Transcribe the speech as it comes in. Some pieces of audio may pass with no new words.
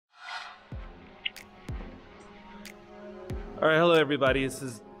Alright, hello everybody, this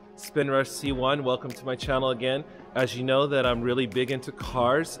is SpinRush C1. Welcome to my channel again. As you know that I'm really big into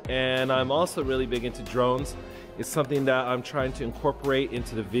cars and I'm also really big into drones. It's something that I'm trying to incorporate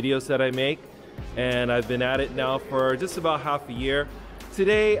into the videos that I make, and I've been at it now for just about half a year.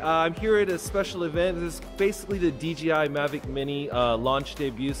 Today I'm here at a special event. This is basically the DJI Mavic Mini launch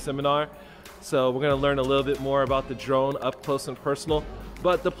debut seminar. So we're going to learn a little bit more about the drone up close and personal.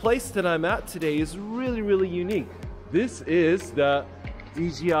 But the place that I'm at today is really unique. This is the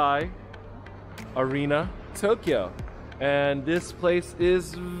DJI Arena Tokyo, and this place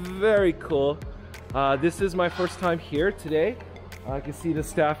is very cool. This is my first time here today. I can see the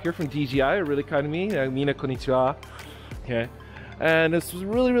staff here from DJI are really kind to me. Mina konnichiwa. Okay, and this was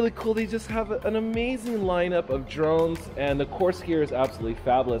really cool. They just have an amazing lineup of drones, and the course here is absolutely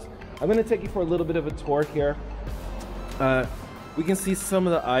fabulous. I'm going to take you for a little bit of a tour here. We can see some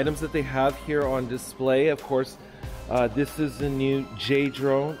of the items that they have here on display. Of course, this is the new J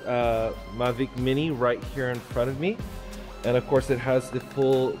drone Mavic Mini right here in front of me, and of course it has the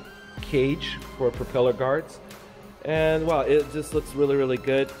full cage for propeller guards, and wow, it just looks really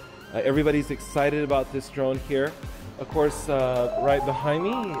good. Everybody's excited about this drone here. Of course, right behind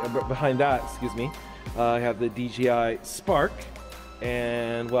me, behind that, excuse me, I have the DJI Spark,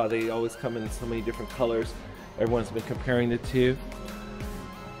 and wow, they always come in so many different colors. Everyone's been comparing the two.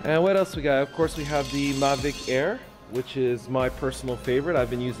 And what else we got? Of course, we have the Mavic Air, which is my personal favorite. I've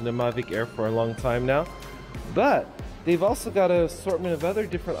been using the Mavic Air for a long time now. But they've also got an assortment of other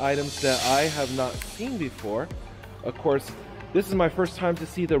different items that I have not seen before. Of course, this is my first time to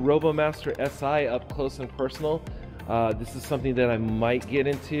see the RoboMaster SI up close and personal. This is something that I might get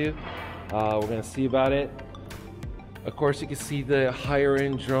into. We're gonna see about it. Of course, you can see the higher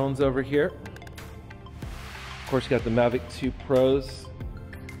end drones over here. Of course, you got the Mavic 2 Pros,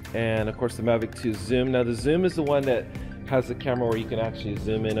 and of course the Mavic 2 Zoom. Now the Zoom is the one that has the camera where you can actually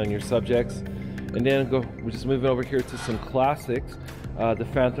zoom in on your subjects. And then we're just moving over here to some classics. The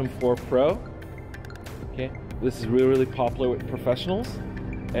Phantom 4 Pro. Okay, this is really popular with professionals.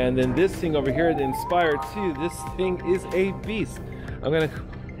 And then this thing over here, the Inspire 2. This thing is a beast. I'm gonna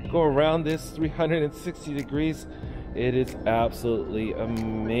go around this 360 degrees. It is absolutely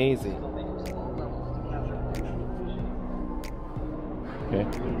amazing. Okay.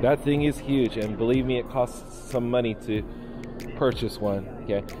 That thing is huge, and believe me, it costs some money to purchase one.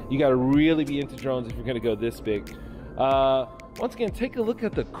 Okay, you got to really be into drones if you're going to go this big. Once again, take a look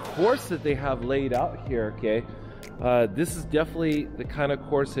at the course that they have laid out here. Okay, this is definitely the kind of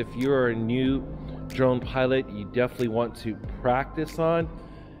course, if you're a new drone pilot, you definitely want to practice on,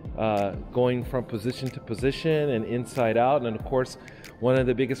 going from position to position and inside out. And of course, one of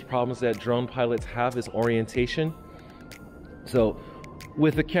the biggest problems that drone pilots have is orientation. So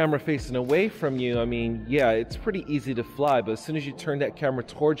with the camera facing away from you, I mean, yeah, it's pretty easy to fly, but as soon as you turn that camera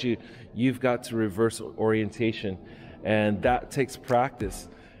towards you, you've got to reverse orientation, and that takes practice.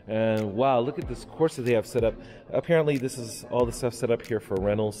 And wow, look at this course that they have set up. Apparently this is all the stuff set up here for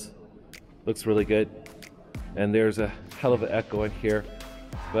rentals. Looks really good. And there's a hell of an echo in here,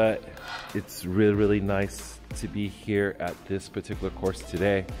 but it's really nice to be here at this particular course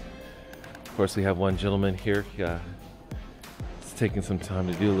today. Of course, we have one gentleman here. Taking some time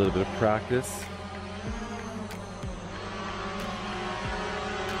to do a little bit of practice.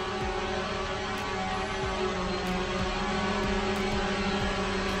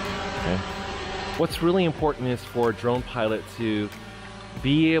 Okay. What's really important is for a drone pilot to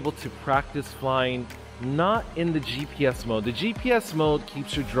be able to practice flying not in the GPS mode. The GPS mode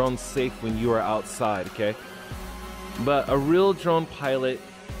keeps your drone safe when you are outside, okay? But a real drone pilot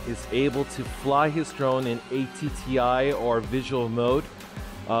is able to fly his drone in ATTI or visual mode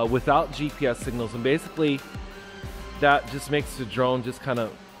without GPS signals, and basically that just makes the drone just kind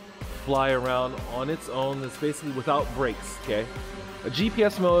of fly around on its own. It's basically without brakes. Okay, a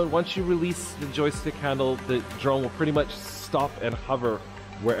GPS mode, once you release the joystick handle, the drone will pretty much stop and hover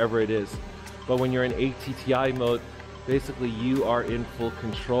wherever it is. But when you're in ATTI mode, basically you are in full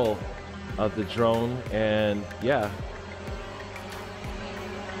control of the drone. And yeah,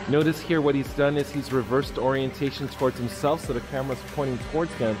 notice here what he's done is he's reversed orientation towards himself, so the camera's pointing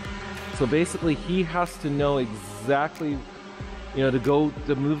towards him. So basically he has to know exactly, you know,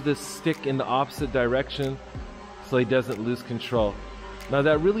 to move the stick in the opposite direction so he doesn't lose control. Now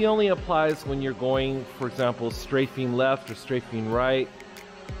that really only applies when you're going, for example, strafing left or strafing right.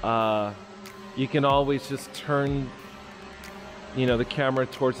 You can always just turn, you know, the camera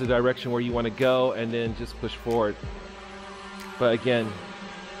towards the direction where you want to go and then just push forward. But again,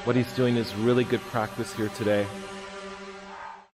 what he's doing is really good practice here today.